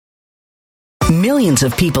Millions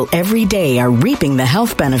of people every day are reaping the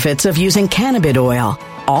health benefits of using cannabis oil,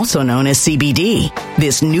 also known as CBD.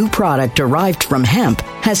 This new product derived from hemp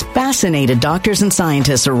has fascinated doctors and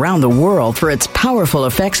scientists around the world for its powerful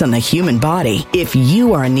effects on the human body. If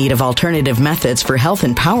you are in need of alternative methods for health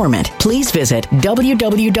empowerment, please visit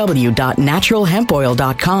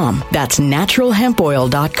www.naturalhempoil.com. That's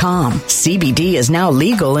naturalhempoil.com. CBD is now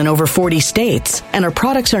legal in over 40 states, and our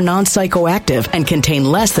products are non-psychoactive and contain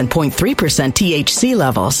less than 0.3% THC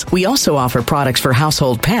levels. We also offer products for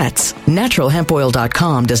household pets.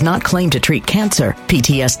 Naturalhempoil.com does not claim to treat cancer,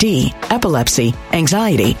 PTSD, epilepsy,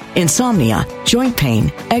 anxiety, insomnia, joint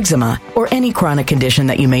pain, eczema, or any chronic condition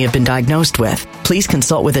that you may have been diagnosed with. Please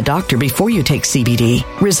consult with a doctor before you take CBD.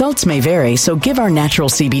 Results may vary, so give our natural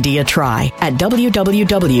CBD a try at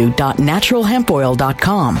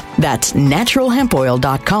www.naturalhempoil.com. That's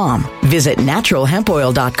naturalhempoil.com. Visit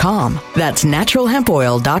naturalhempoil.com. That's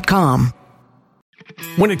naturalhempoil.com.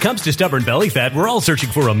 When it comes to stubborn belly fat, we're all searching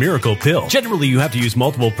for a miracle pill. Generally, you have to use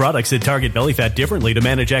multiple products that target belly fat differently to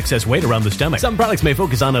manage excess weight around the stomach. Some products may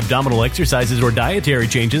focus on abdominal exercises or dietary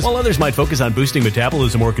changes, while others might focus on boosting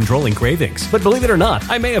metabolism or controlling cravings. But believe it or not,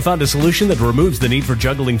 I may have found a solution that removes the need for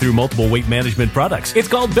juggling through multiple weight management products. It's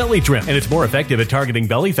called Belly Trim, and it's more effective at targeting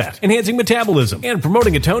belly fat, enhancing metabolism, and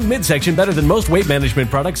promoting a toned midsection better than most weight management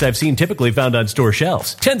products I've seen typically found on store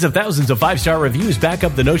shelves. Tens of thousands of 5-star reviews back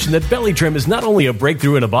up the notion that Belly Trim is not only a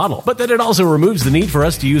breakthrough in a bottle, but that it also removes the need for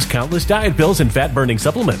us to use countless diet pills and fat-burning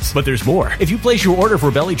supplements. But there's more. If you place your order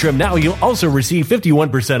for Belly Trim now, you'll also receive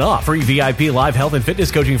 51% off, free VIP live health and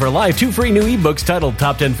fitness coaching for life, 2 free new ebooks titled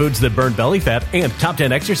Top 10 Foods That Burn Belly Fat and Top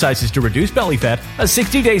 10 Exercises to Reduce Belly Fat, a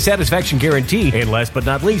 60-day satisfaction guarantee, and last but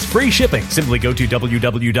not least, free shipping. Simply go to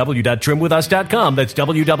www.trimwithus.com. That's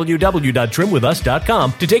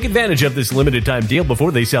www.trimwithus.com to take advantage of this limited time deal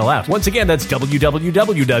before they sell out. Once again, that's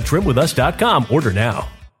www.trimwithus.com. Order now.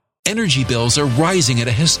 Energy bills are rising at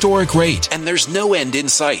a historic rate, and there's no end in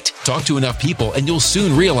sight. Talk to enough people, and you'll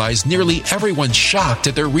soon realize nearly everyone's shocked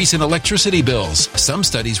at their recent electricity bills. Some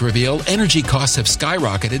studies reveal energy costs have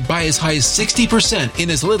skyrocketed by as high as 60%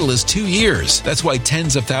 in as little as 2 years. That's why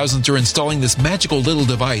tens of thousands are installing this magical little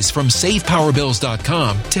device from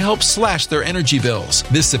SavePowerBills.com to help slash their energy bills.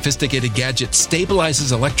 This sophisticated gadget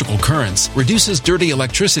stabilizes electrical currents, reduces dirty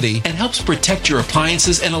electricity, and helps protect your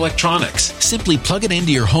appliances and electronics. Simply plug it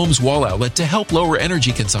into your home's wall outlet to help lower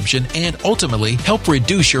energy consumption and ultimately help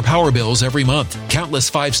reduce your power bills every month.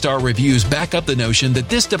 Countless 5-star reviews back up the notion that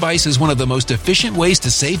this device is one of the most efficient ways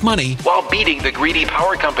to save money while beating the greedy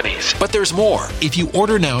power companies. But there's more. If you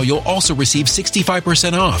order now, you'll also receive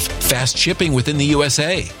 65% off, fast shipping within the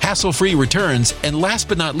USA, hassle-free returns, and last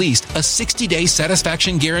but not least, a 60-day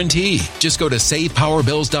satisfaction guarantee. Just go to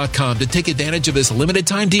SavePowerBills.com to take advantage of this limited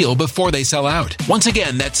time deal before they sell out. Once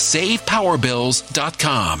again, that's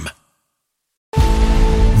SavePowerBills.com.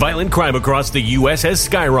 Violent crime across the U.S. has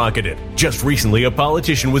skyrocketed. Just recently, a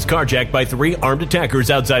politician was carjacked by 3 armed attackers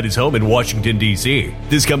outside his home in Washington, D.C.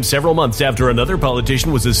 This comes several months after another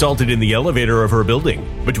politician was assaulted in the elevator of her building.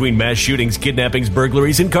 Between mass shootings, kidnappings,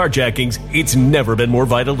 burglaries, and carjackings, it's never been more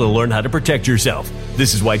vital to learn how to protect yourself.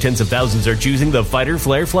 This is why tens of thousands are choosing the Fighter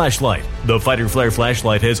Flare flashlight. The Fighter Flare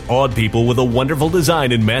flashlight has awed people with a wonderful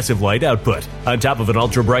design and massive light output. On top of an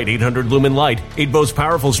ultra-bright 800-lumen light, it boasts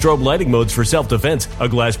powerful strobe lighting modes for self-defense, a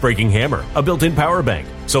glass-breaking hammer, a built-in power bank,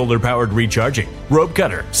 solar-powered recharging, rope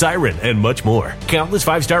cutter, siren, and much more. Countless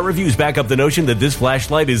 5-star reviews back up the notion that this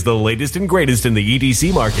flashlight is the latest and greatest in the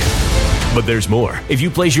EDC market. But there's more. If you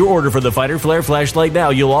place your order for the Fighter Flare flashlight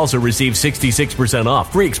now, you'll also receive 66%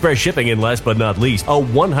 off, free express shipping, and last but not least, a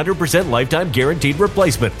 100% lifetime guaranteed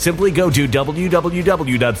replacement. Simply go to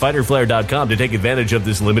www.fighterflare.com to take advantage of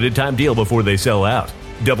this limited time deal before they sell out.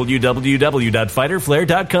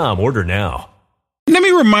 www.fighterflare.com. Order now. Let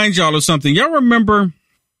me remind y'all of something. Y'all remember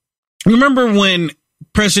when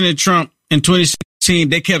President Trump in 2016,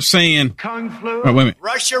 they kept saying, Kung Flu, wait a minute.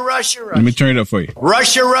 Russia. Let me turn it up for you.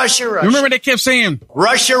 Russia. Remember they kept saying,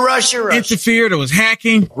 Russia. Interfered, it was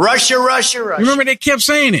hacking. Russia. Remember they kept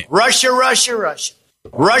saying it. Russia.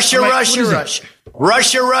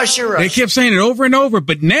 They kept saying it over and over,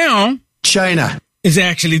 but now China is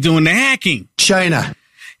actually doing the hacking. China.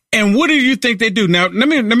 And what do you think they do? Now, let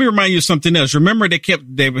me remind you of something else. Remember,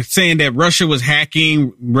 they were saying that Russia was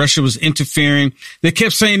hacking, Russia was interfering. They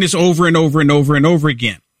kept saying this over and over and over and over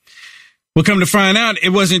again. We'll come to find out it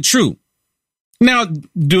wasn't true. Now,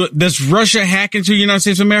 does Russia hack into the United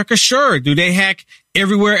States of America? Sure. Do they hack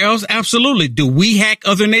everywhere else? Absolutely. Do we hack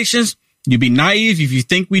other nations? You'd be naive if you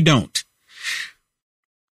think we don't.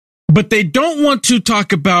 But they don't want to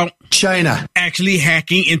talk about China actually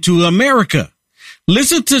hacking into America.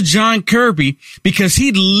 Listen to John Kirby, because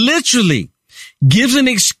he literally gives an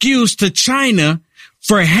excuse to China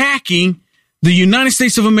for hacking the United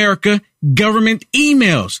States of America government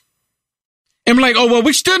emails. And we're like, oh, well,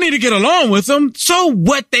 we still need to get along with them. So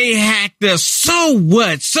what? They hacked us. So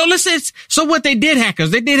what? So so what? They did hack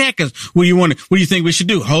us. They did hack us. What do you think we should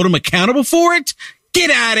do? Hold them accountable for it?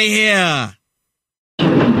 Get out of here.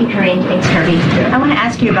 Corinne, thanks, Kirby. I want to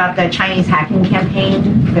ask you about the Chinese hacking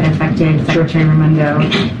campaign that affected Secretary Raimondo,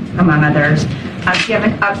 among others. Do you have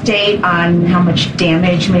an update on how much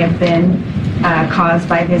damage may have been caused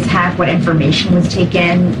by this hack, what information was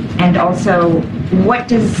taken, and also what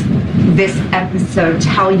does this episode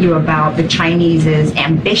tell you about the Chinese's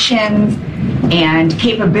ambitions and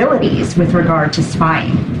capabilities with regard to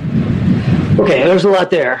spying? Okay, there's a lot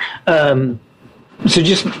there. So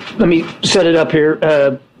just let me set it up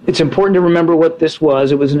here. It's important to remember what this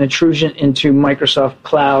was. It was an intrusion into Microsoft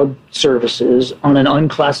Cloud services on an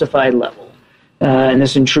unclassified level. And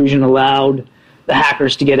this intrusion allowed the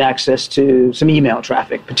hackers to get access to some email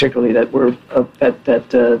traffic, particularly that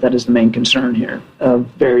is the main concern here of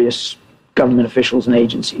various government officials and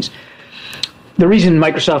agencies. The reason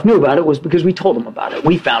Microsoft knew about it was because we told them about it.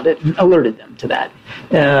 We found it and alerted them to that.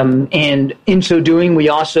 And in so doing, we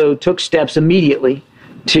also took steps immediately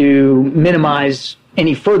to minimize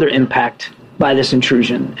any further impact by this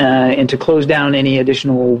intrusion and to close down any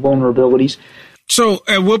additional vulnerabilities. So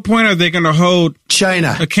at what point are they going to hold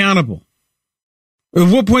China accountable? At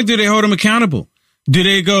what point do they hold them accountable? Do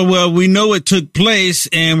they go, well, we know it took place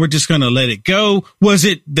and we're just going to let it go? Was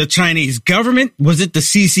it the Chinese government? Was it the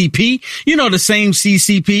CCP? You know, the same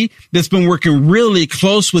CCP that's been working really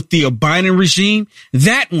close with the Biden regime?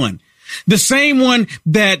 That one. The same one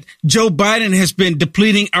that Joe Biden has been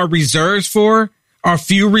depleting our reserves for, our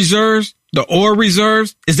fuel reserves, the oil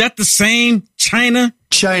reserves. Is that the same China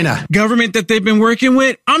government that they've been working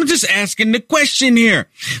with? I'm just asking the question here.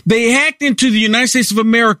 They hacked into the United States of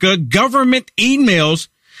America government emails.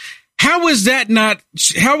 How is that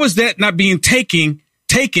not being taken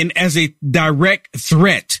as a direct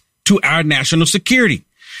threat to our national security?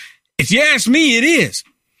 If you ask me, it is.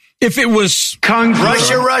 If it was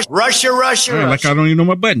Russia. Like I don't even know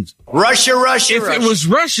my buttons. Russia. If it was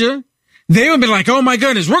Russia, they would be like, oh my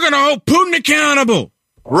goodness, we're going to hold Putin accountable.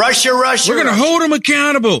 Russia. We're going to hold him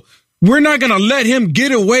accountable. We're not going to let him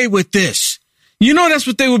get away with this. You know, that's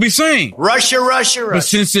what they would be saying. Russia. But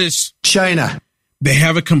since it's China, they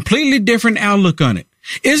have a completely different outlook on it.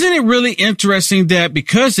 Isn't it really interesting that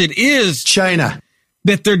because it is China,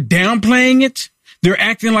 that they're downplaying it? They're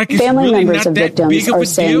acting like it's family really members not of that victims big of are a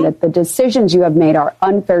saying deal? that the decisions you have made are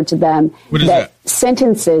unfair to them. What is that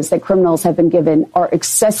sentences that criminals have been given are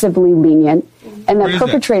excessively lenient, and that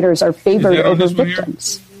perpetrators are favored over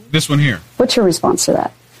victims. This one here. What's your response to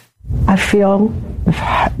that? I feel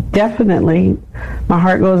definitely my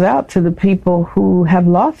heart goes out to the people who have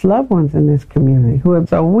lost loved ones in this community.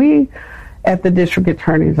 So we at the district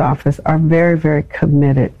attorney's office are very, very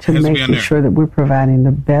committed to making sure that we're providing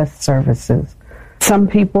the best services. Some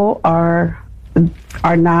people are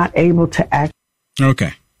not able to act.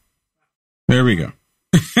 Okay. There we go.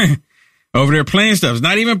 Over there playing stuff. It's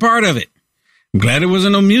not even part of it. I'm glad it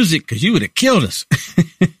wasn't no music because you would have killed us.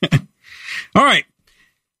 All right.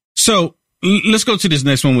 So let's go to this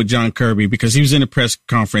next one with John Kirby, because he was in a press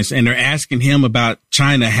conference and they're asking him about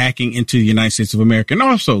China hacking into the United States of America. And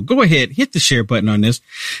also, go ahead, hit the share button on this.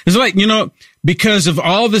 It's like, you know, because of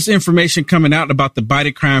all this information coming out about the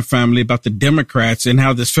Biden crime family, about the Democrats, and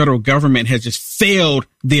how this federal government has just failed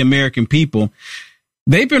the American people,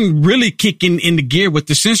 they've been really kicking into gear with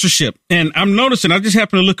the censorship. And I'm noticing, I just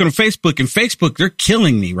happened to look on Facebook, and Facebook, they're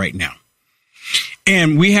killing me right now.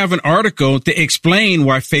 And we have an article to explain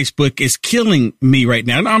why Facebook is killing me right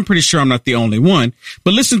now. And I'm pretty sure I'm not the only one.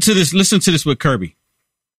 But listen to this with Kirby.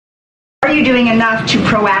 Are you doing enough to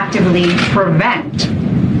proactively prevent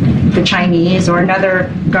the Chinese or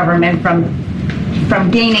another government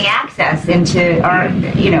from gaining access into our,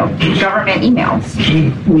 government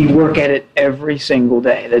emails? We work at it every single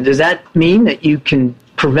day. Does that mean that you can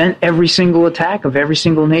prevent every single attack of every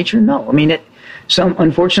single nature? No. I mean,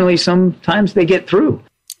 unfortunately, sometimes they get through.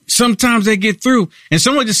 Sometimes they get through. And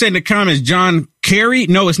someone just said in the comments, John Kerry.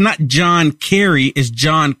 No, it's not John Kerry. It's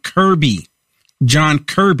John Kirby. John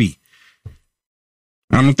Kirby.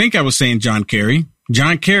 I don't think I was saying John Kerry.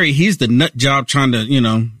 John Kerry, he's the nut job trying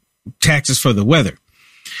to, taxes for the weather.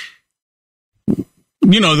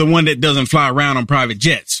 The one that doesn't fly around on private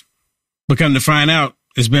jets. But come to find out,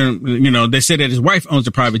 it's been, they said that his wife owns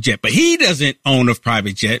a private jet, but he doesn't own a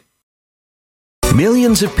private jet.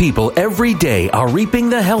 Millions of people every day are reaping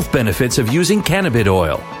the health benefits of using cannabis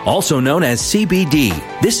oil, also known as CBD.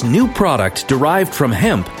 This new product derived from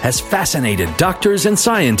hemp has fascinated doctors and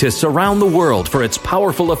scientists around the world for its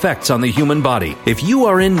powerful effects on the human body. If you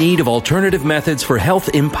are in need of alternative methods for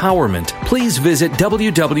health empowerment, please visit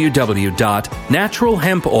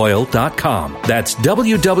www.naturalhempoil.com. That's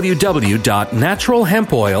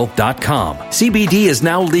www.naturalhempoil.com. CBD is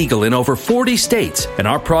now legal in over 40 states, and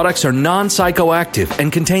our products are non-psychoactive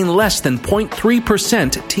and contain less than 0.3%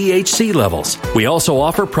 THC levels. We also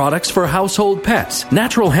offer products for household pets.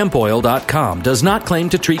 Naturalhempoil.com does not claim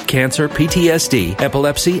to treat cancer, PTSD,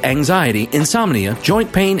 epilepsy, anxiety, insomnia,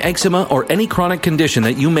 joint pain, eczema, or any chronic condition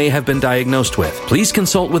that you may have been diagnosed with. Please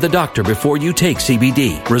consult with a doctor before you take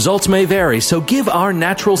CBD. Results may vary, so give our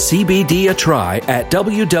natural CBD a try at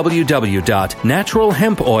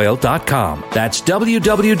www.naturalhempoil.com. That's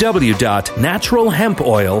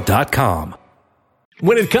www.naturalhempoil.com.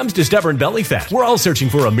 When it comes to stubborn belly fat, we're all searching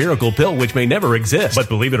for a miracle pill which may never exist. But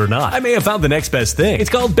believe it or not, I may have found the next best thing. It's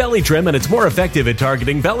called Belly Trim, and it's more effective at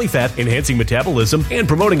targeting belly fat, enhancing metabolism, and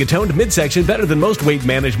promoting a toned midsection better than most weight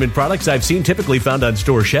management products I've seen typically found on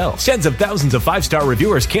store shelves. Tens of thousands of 5-star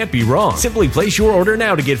reviewers can't be wrong. Simply place your order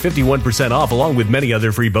now to get 51% off along with many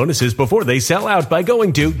other free bonuses before they sell out by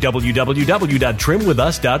going to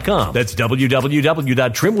www.trimwithus.com. That's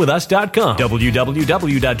www.trimwithus.com.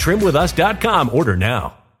 www.trimwithus.com. Order now.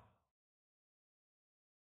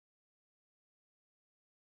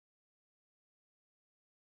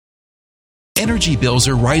 Energy bills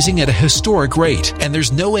are rising at a historic rate, and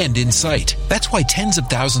there's no end in sight. That's why tens of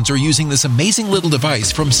thousands are using this amazing little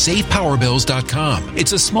device from SavePowerBills.com.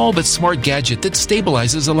 It's a small but smart gadget that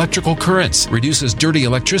stabilizes electrical currents, reduces dirty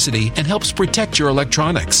electricity, and helps protect your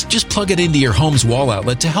electronics. Just plug it into your home's wall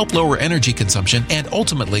outlet to help lower energy consumption and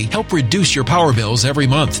ultimately help reduce your power bills every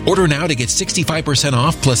month. Order now to get 65%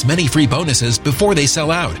 off plus many free bonuses before they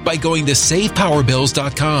sell out by going to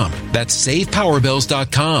SavePowerBills.com. That's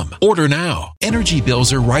SavePowerBills.com. Order now. Energy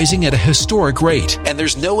bills are rising at a historic rate, and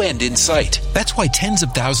there's no end in sight. That's why tens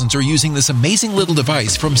of thousands are using this amazing little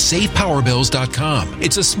device from SavePowerBills.com.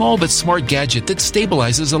 It's a small but smart gadget that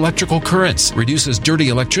stabilizes electrical currents, reduces dirty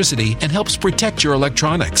electricity, and helps protect your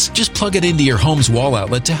electronics. Just plug it into your home's wall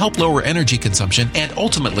outlet to help lower energy consumption and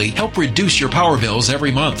ultimately help reduce your power bills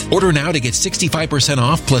every month. Order now to get 65%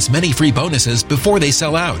 off plus many free bonuses before they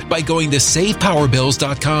sell out by going to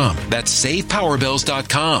SavePowerBills.com. That's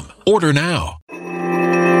SavePowerBills.com. Order now.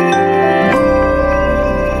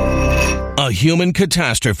 A human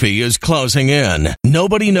catastrophe is closing in.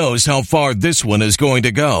 Nobody knows how far this one is going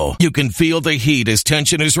to go. You can feel the heat as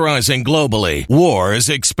tension is rising globally. War is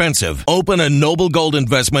expensive. Open a Noble Gold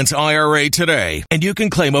Investments IRA today, and you can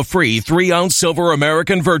claim a free 3-ounce silver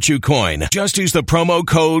American Virtue coin. Just use the promo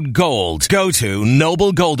code GOLD. Go to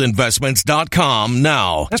noblegoldinvestments.com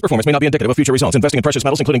now. Past performance may not be indicative of future results. Investing in precious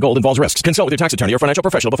metals, including gold, involves risks. Consult with your tax attorney or financial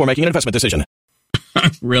professional before making an investment decision.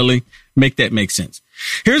 Really? Make that make sense.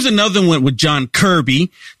 Here's another one with John Kirby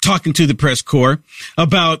talking to the press corps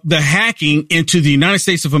about the hacking into the United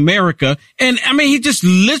States of America. And I mean, he just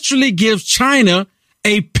literally gives China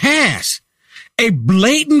a pass, a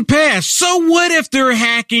blatant pass. So what if they're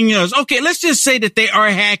hacking us? Okay, let's just say that they are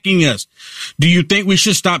hacking us. Do you think we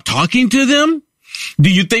should stop talking to them?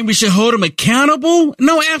 Do you think we should hold them accountable?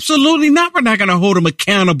 No, absolutely not. We're not going to hold them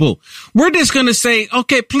accountable. We're just going to say,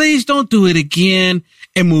 okay, please don't do it again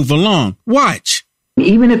and move along. Watch.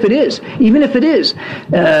 Even if it is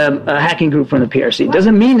a hacking group from the PRC, it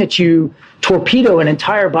doesn't mean that you torpedo an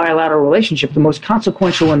entire bilateral relationship, the most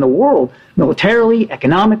consequential in the world, militarily,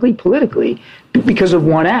 economically, politically, because of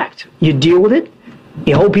one act. You deal with it.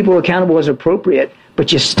 You hold people accountable as appropriate.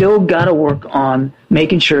 But you still got to work on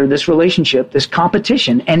making sure this relationship, this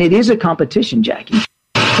competition, and it is a competition, Jackie,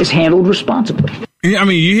 is handled responsibly. I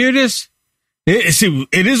mean, you hear this? It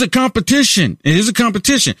is a competition. It is a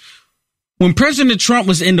competition. When President Trump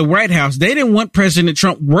was in the White House, they didn't want President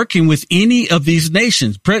Trump working with any of these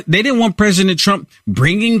nations. They didn't want President Trump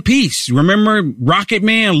bringing peace. Remember Rocket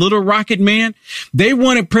Man, Little Rocket Man? They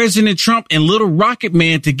wanted President Trump and Little Rocket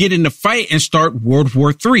Man to get in the fight and start World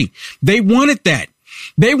War III. They wanted that.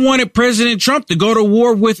 They wanted President Trump to go to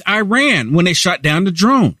war with Iran when they shot down the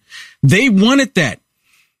drone. They wanted that.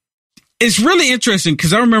 It's really interesting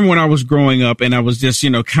because I remember when I was growing up and I was just,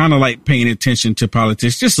 kind of like paying attention to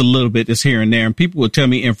politics just a little bit, just here and there. And people would tell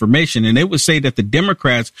me information and they would say that the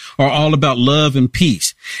Democrats are all about love and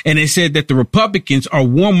peace. And they said that the Republicans are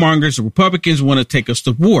warmongers. The Republicans want to take us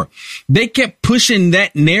to war. They kept pushing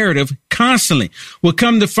that narrative constantly. Well,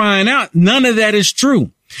 come to find out, none of that is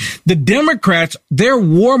true. The Democrats, they're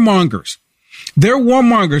warmongers. They're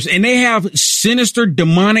warmongers, and they have sinister,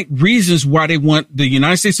 demonic reasons why they want the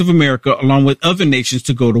United States of America, along with other nations,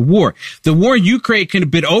 to go to war. The war in Ukraine could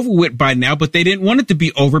have been over with by now, but they didn't want it to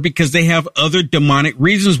be over because they have other demonic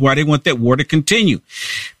reasons why they want that war to continue.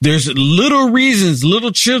 There's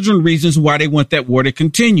little children reasons why they want that war to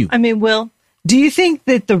continue. I mean, Will, do you think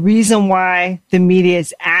that the reason why the media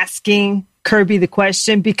is asking Kirby the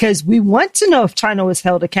question, because we want to know if China was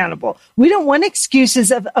held accountable? We don't want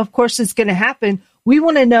excuses of course it's going to happen. We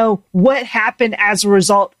want to know what happened as a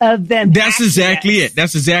result of them. That's exactly it.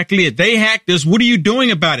 That's exactly it. They hacked us. What are you doing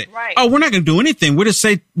about it? Right. Oh, we're not going to do anything. We'll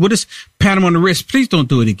just pat them on the wrist. Please don't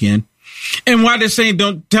do it again. And why they're saying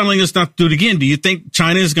telling us not to do it again? Do you think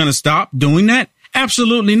China is going to stop doing that?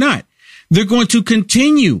 Absolutely not. They're going to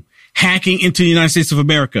continue hacking into the United States of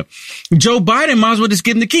America. Joe Biden might as well just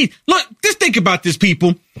give them the key. Look, just think about this,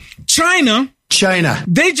 people. China,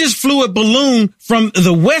 they just flew a balloon from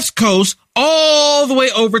the West Coast all the way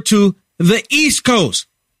over to the East Coast.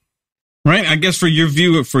 Right? I guess for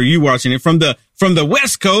you watching it, from the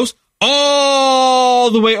West Coast all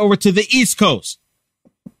the way over to the East Coast.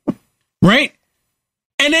 Right?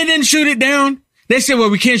 And they didn't shoot it down. They said, well,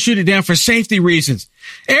 we can't shoot it down for safety reasons.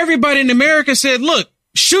 Everybody in America said, look,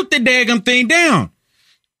 shoot the daggum thing down.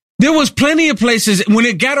 There was plenty of places when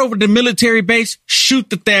it got over the military base, shoot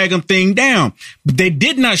the daggum thing down. But they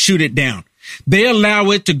did not shoot it down. They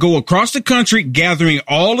allow it to go across the country, gathering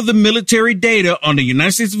all of the military data on the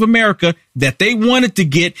United States of America that they wanted to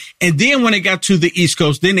get. And then when it got to the East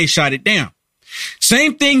Coast, then they shot it down.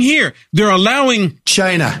 Same thing here. They're allowing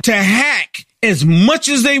China to hack as much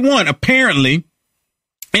as they want, apparently,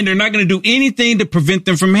 and they're not going to do anything to prevent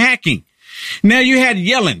them from hacking. Now, you had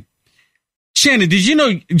Yellen. Shannon, did you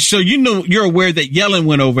know? So you're aware that Yellen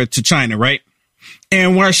went over to China, right?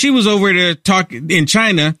 And while she was over there talking in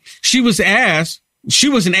China, she wasn't asked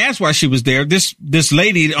why she was there. This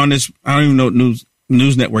lady on this, I don't even know what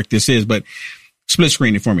news network this is, but split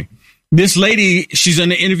screen it for me. This lady, she's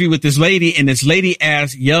in an interview with this lady, and this lady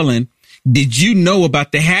asked Yellen, did you know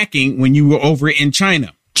about the hacking when you were over in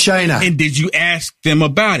China? And did you ask them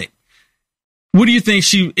about it? What do you think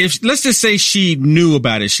let's just say she knew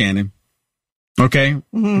about it, Shannon. Okay.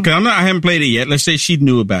 Because I haven't played it yet. Let's say she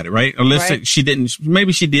knew about it, right? Or let's say she didn't.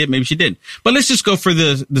 Maybe she did. Maybe she didn't. But let's just go for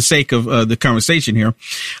the sake of the conversation here.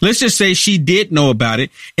 Let's just say she did know about it,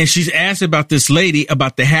 and she's asked about this lady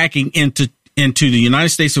about the hacking into the United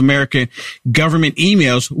States of America government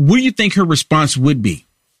emails. What do you think her response would be?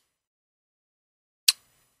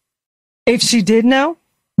 If she did know?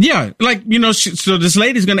 Yeah. Like, so this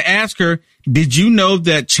lady's going to ask her, did you know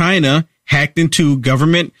that China hacked into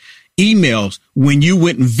government emails when you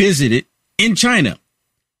went and visited in China?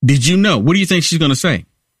 Did you know? What do you think she's going to say?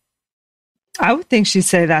 I would think she'd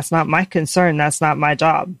say, that's not my concern. That's not my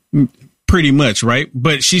job. Pretty much, right?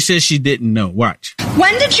 But she says she didn't know. Watch.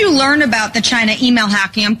 When did you learn about the China email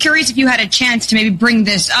hacking? I'm curious if you had a chance to maybe bring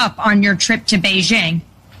this up on your trip to Beijing.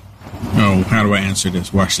 Oh, how do I answer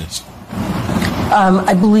this? Watch this.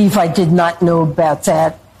 I believe I did not know about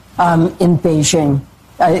that in Beijing.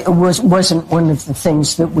 It wasn't one of the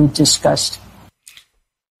things that we discussed.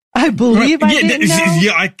 I believe I didn't know?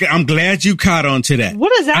 Yeah, I'm glad you caught on to that.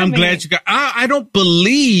 What does that mean? I'm glad you got. I don't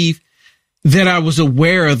believe that I was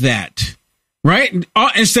aware of that. Right?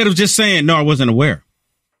 Instead of just saying, no, I wasn't aware.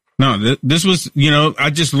 No, this was,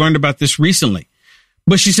 I just learned about this recently.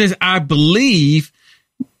 But she says, I believe,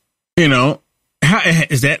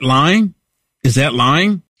 is that lying? Is that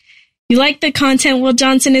lying? You like the content Will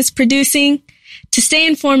Johnson is producing? To stay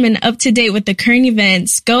informed and up to date with the current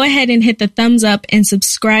events, go ahead and hit the thumbs up and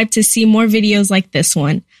subscribe to see more videos like this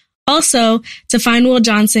one. Also, to find Will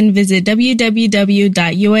Johnson, visit www.uaf.media.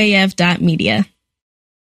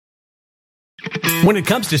 When it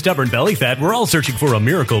comes to stubborn belly fat, we're all searching for a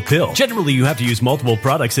miracle pill. Generally, you have to use multiple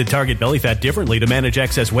products that target belly fat differently to manage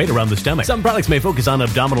excess weight around the stomach. Some products may focus on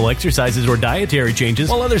abdominal exercises or dietary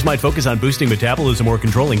changes, while others might focus on boosting metabolism or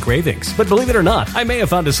controlling cravings. But believe it or not, I may have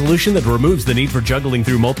found a solution that removes the need for juggling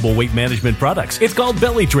through multiple weight management products. It's called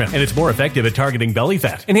Belly Trim, and it's more effective at targeting belly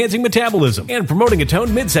fat, enhancing metabolism, and promoting a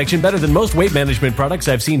toned midsection better than most weight management products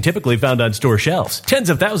I've seen typically found on store shelves.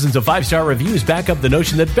 Tens of thousands of 5-star reviews back up the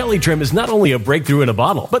notion that Belly Trim is not only a breakthrough in a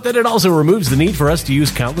bottle, but that it also removes the need for us to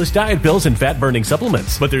use countless diet pills and fat-burning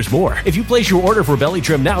supplements. But there's more. If you place your order for Belly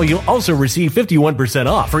Trim now, you'll also receive 51%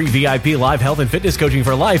 off, free VIP live health and fitness coaching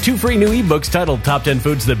for life, 2 free new ebooks titled Top 10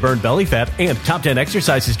 Foods That Burn Belly Fat and Top 10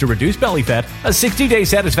 Exercises to Reduce Belly Fat, a 60-day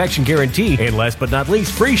satisfaction guarantee, and last but not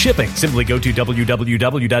least, free shipping. Simply go to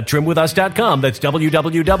www.trimwithus.com. That's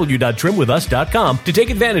www.trimwithus.com to take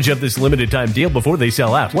advantage of this limited time deal before they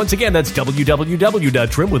sell out. Once again, that's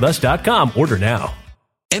www.trimwithus.com. Order Order now.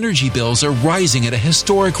 Energy bills are rising at a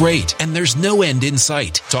historic rate, and there's no end in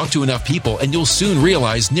sight. Talk to enough people, and you'll soon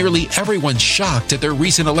realize nearly everyone's shocked at their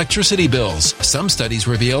recent electricity bills. Some studies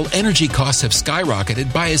reveal energy costs have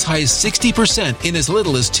skyrocketed by as high as 60% in as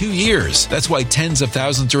little as 2 years. That's why tens of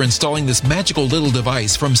thousands are installing this magical little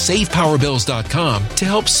device from SavePowerBills.com to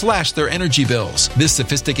help slash their energy bills. This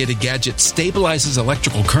sophisticated gadget stabilizes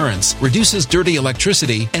electrical currents, reduces dirty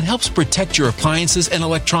electricity, and helps protect your appliances and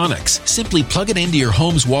electronics. Simply plug it into your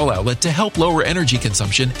home's wall outlet to help lower energy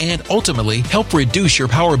consumption and ultimately help reduce your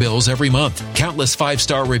power bills every month. Countless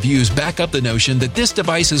 5-star reviews back up the notion that this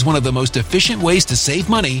device is one of the most efficient ways to save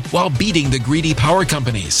money while beating the greedy power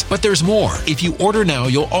companies. But there's more. If you order now,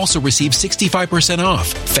 you'll also receive 65% off,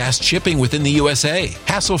 fast shipping within the USA,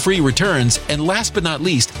 hassle-free returns, and last but not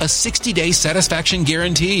least, a 60-day satisfaction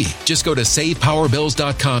guarantee. Just go to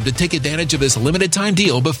SavePowerBills.com to take advantage of this limited time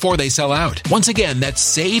deal before they sell out. Once again, that's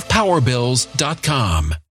SavePowerBills.com.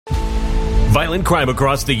 Violent crime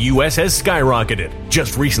across the U.S. has skyrocketed.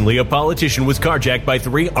 Just recently, a politician was carjacked by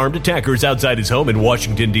 3 armed attackers outside his home in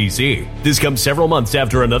Washington, D.C. This comes several months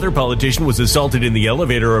after another politician was assaulted in the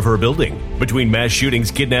elevator of her building. Between mass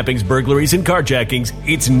shootings, kidnappings, burglaries, and carjackings,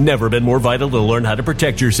 it's never been more vital to learn how to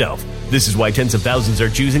protect yourself. This is why tens of thousands are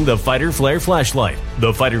choosing the Fighter Flare flashlight.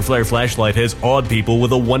 The Fighter Flare flashlight has awed people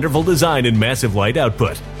with a wonderful design and massive light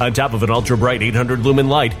output. On top of an ultra-bright 800 lumen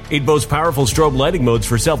light, it boasts powerful strobe lighting modes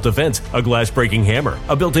for self-defense, a glass-breaking hammer,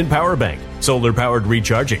 a built-in power bank, solar-powered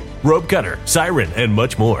recharging, rope cutter, siren, and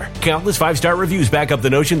much more. Countless 5-star reviews back up the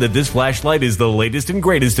notion that this flashlight is the latest and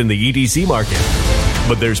greatest in the EDC market.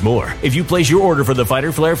 But there's more. If you place your order for the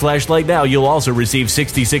Fighter Flare flashlight now, you'll also receive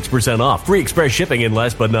 66% off, free express shipping, and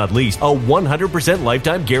last but not least, a 100%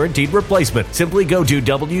 lifetime guaranteed replacement. Simply go to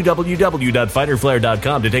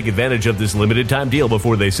www.fighterflare.com to take advantage of this limited time deal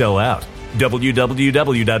before they sell out.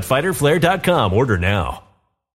 www.fighterflare.com. Order now.